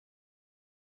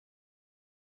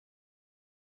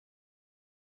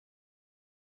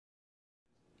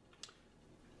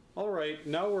Alright,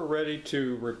 now we're ready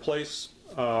to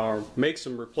make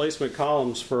some replacement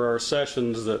columns for our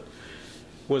sessions that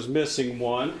was missing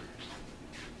one.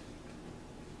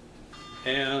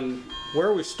 And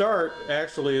where we start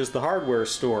actually is the hardware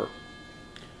store.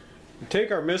 We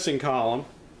take our missing column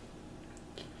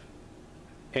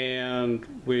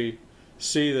and we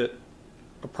see that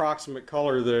approximate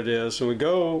color that it is, and we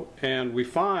go and we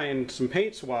find some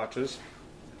paint swatches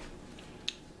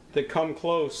that come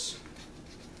close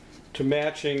to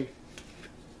matching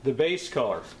the base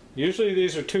color. Usually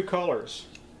these are two colors.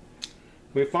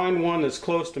 We find one that's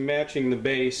close to matching the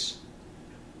base,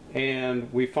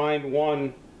 and we find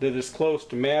one that is close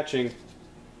to matching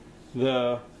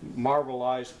the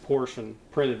marbleized portion,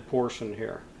 printed portion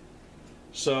here.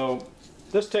 So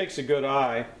this takes a good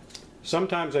eye.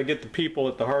 Sometimes I get the people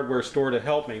at the hardware store to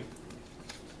help me.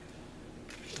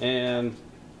 And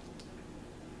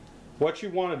what you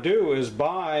want to do is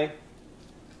buy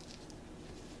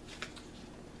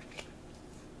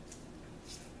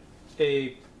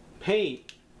a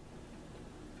paint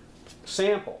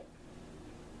sample.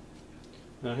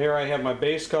 Now here I have my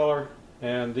base color,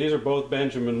 and these are both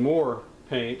Benjamin Moore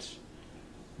paints.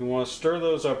 You want to stir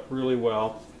those up really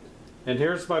well. And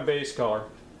here's my base color.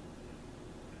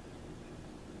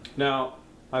 Now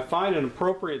I find an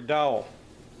appropriate dowel.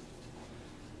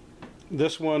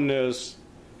 This one is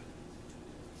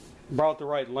about the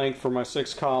right length for my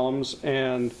 6 columns,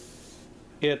 and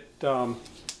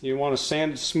you want to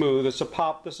sand it smooth.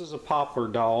 This is a poplar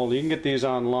dowel. You can get these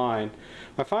online.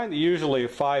 I find that usually a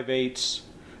 5/8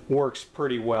 works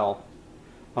pretty well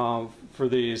for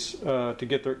these to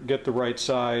get the right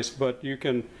size. But you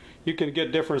can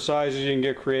get different sizes. You can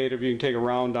get creative. You can take a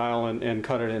round dowel and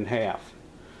cut it in half.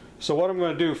 So what I'm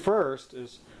going to do first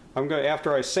is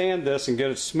after I sand this and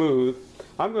get it smooth,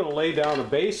 I'm going to lay down a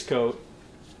base coat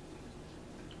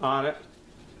on it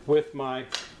with my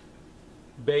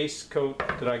base coat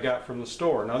that I got from the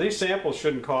store. Now these samples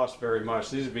shouldn't cost very much.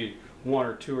 These would be $1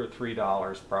 or $2 or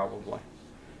 $3 probably.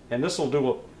 And this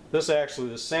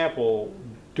sample will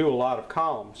do a lot of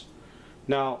columns.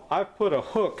 Now I've put a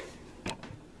hook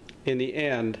in the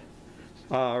end,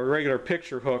 a regular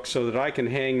picture hook, so that I can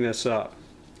hang this up.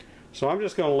 So I'm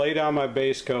just going to lay down my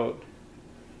base coat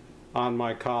on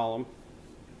my column.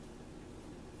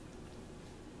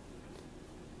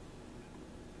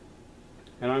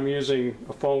 And I'm using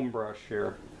a foam brush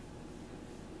here.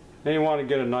 And you want to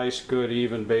get a nice, good,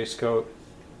 even base coat.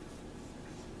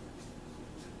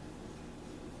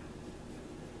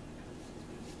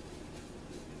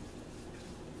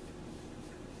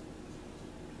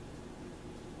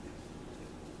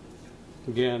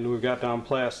 Again, we've got down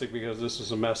plastic because this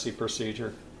is a messy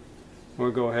procedure.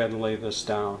 We'll go ahead and lay this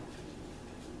down.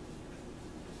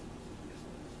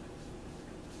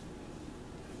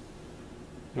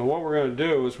 Now what we're going to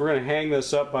do is we're going to hang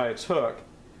this up by its hook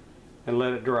and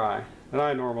let it dry. And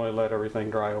I normally let everything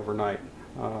dry overnight.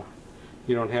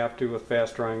 You don't have to with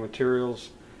fast drying materials.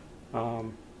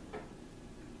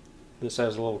 This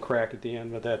has a little crack at the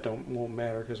end, but that won't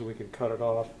matter because we can cut it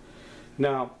off.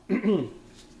 Now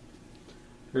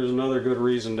here's another good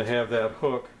reason to have that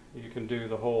hook. You can do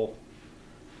the whole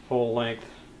length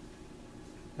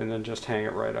and then just hang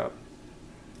it right up.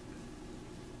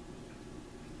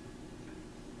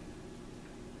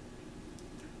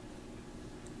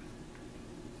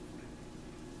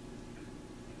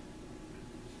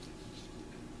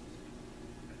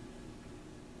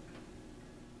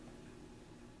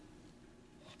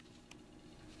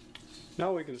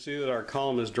 Now we can see that our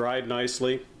column is dried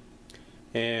nicely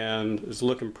and is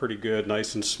looking pretty good,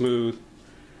 nice and smooth,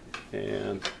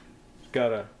 and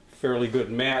got a fairly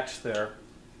good match there.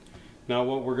 Now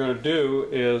what we're going to do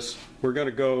is we're going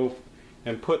to go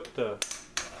and put the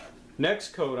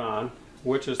next coat on,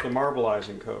 which is the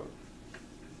marbleizing coat.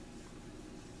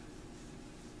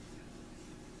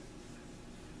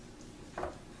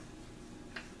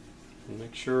 And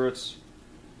make sure it's...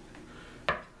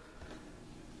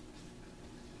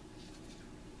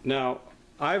 Now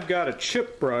I've got a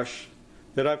chip brush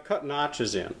that I've cut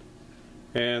notches in,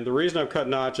 and the reason I've cut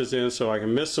notches in so I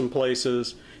can miss some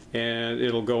places and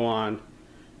it'll go on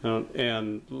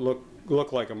and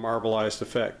look like a marbleized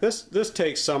effect. This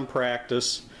takes some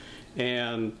practice,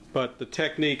 but the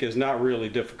technique is not really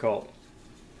difficult.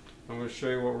 I'm going to show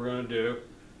you what we're going to do.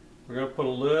 We're going to put a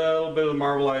little bit of the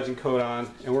marbleizing coat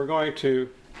on, and we're going to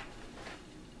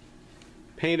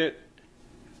paint it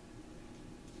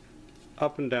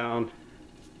up and down,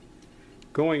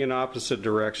 going in opposite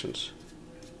directions.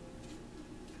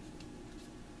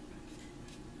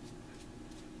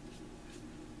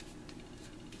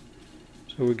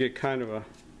 So we get kind of a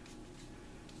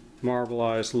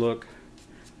marbleized look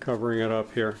covering it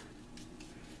up here.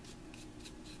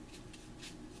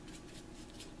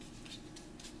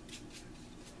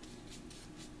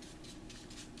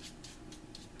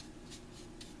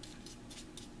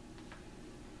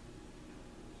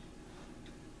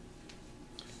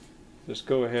 Just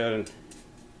go ahead, and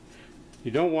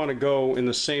you don't want to go in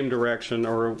the same direction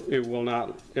or it will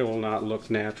not look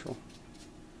natural.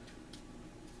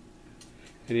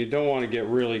 And you don't want to get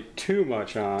really too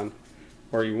much on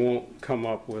or you won't come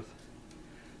up with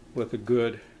a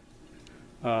good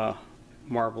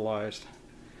marbleized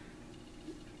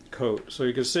coat. So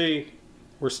you can see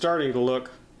we're starting to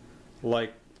look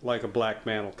like a black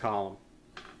mantle column.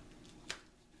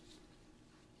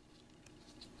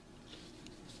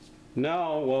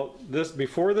 Now, well,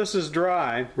 before this is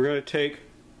dry, we're going to take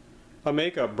a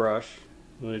makeup brush,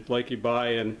 like you buy,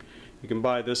 and you can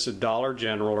buy this at Dollar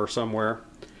General or somewhere,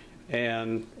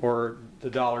 or the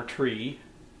Dollar Tree,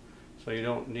 so you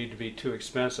don't need to be too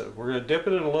expensive. We're going to dip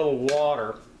it in a little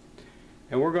water,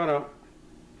 and we're going to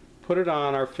put it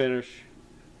on our finish.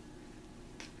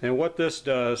 And what this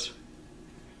does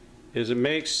is it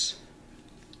makes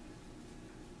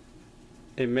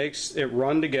it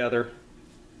run together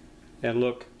and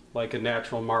look like a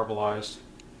natural marbleized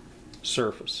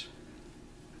surface.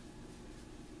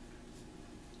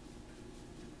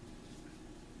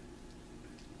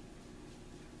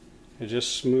 It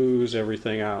just smooths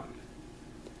everything out.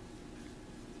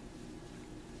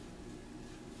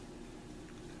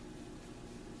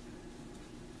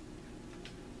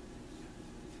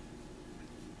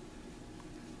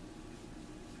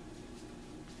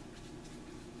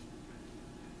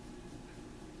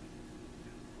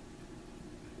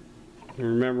 And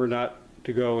remember not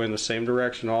to go in the same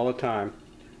direction all the time,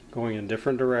 going in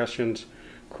different directions,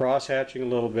 cross-hatching a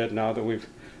little bit now that we've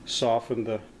softened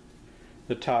the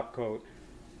top coat,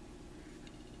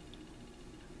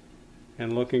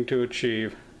 and looking to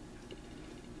achieve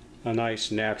a nice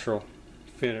natural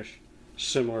finish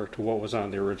similar to what was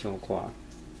on the original cloth.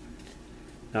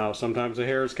 Now sometimes the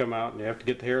hairs come out and you have to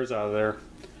get the hairs out of there,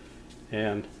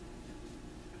 and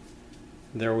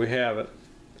there we have it.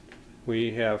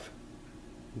 We have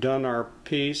done our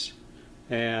piece,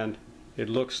 and it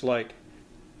looks like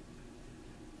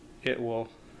it will.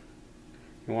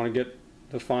 You want to get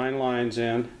the fine lines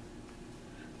in,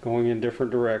 going in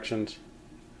different directions,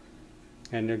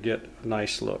 and you'll get a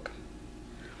nice look.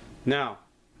 Now,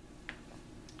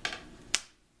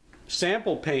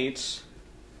 sample paints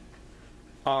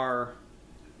are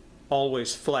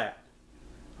always flat,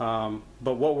 but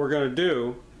what we're going to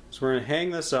do is we're going to hang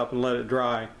this up and let it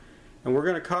dry, and we're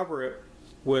going to cover it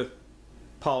with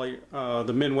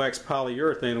the Minwax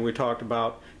polyurethane that we talked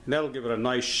about, and that'll give it a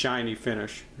nice shiny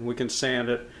finish. And we can sand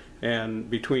it and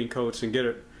between coats and get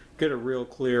it real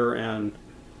clear and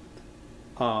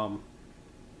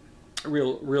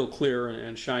real clear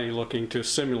and shiny looking to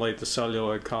simulate the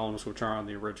celluloid columns which are on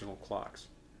the original clocks.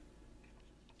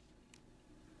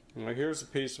 Now here's a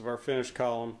piece of our finished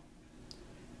column,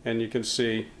 and you can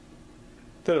see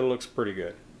that it looks pretty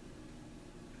good.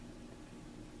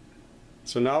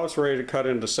 So now it's ready to cut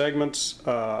into segments.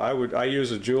 I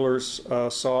use a jeweler's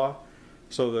saw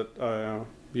so that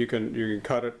you can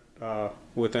cut it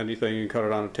with anything. You can cut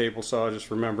it on a table saw. Just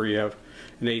remember you have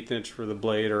an 1/8 inch for the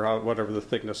blade, or whatever the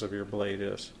thickness of your blade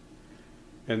is.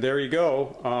 And there you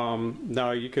go.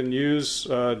 Now you can use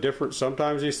different.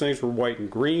 Sometimes these things were white and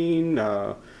green,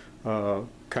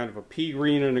 kind of a pea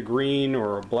green and a green,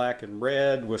 or a black and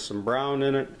red with some brown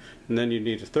in it. And then you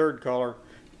need a third color.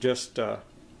 Just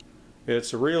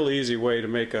it's a real easy way to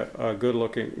make a good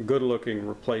looking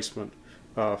replacement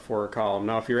for a column.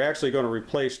 Now if you're actually going to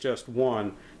replace just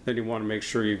one, then you want to make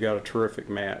sure you've got a terrific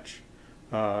match.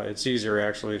 It's easier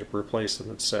actually to replace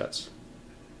them in sets.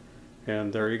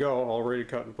 And there you go, all ready to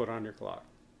cut and put on your clock.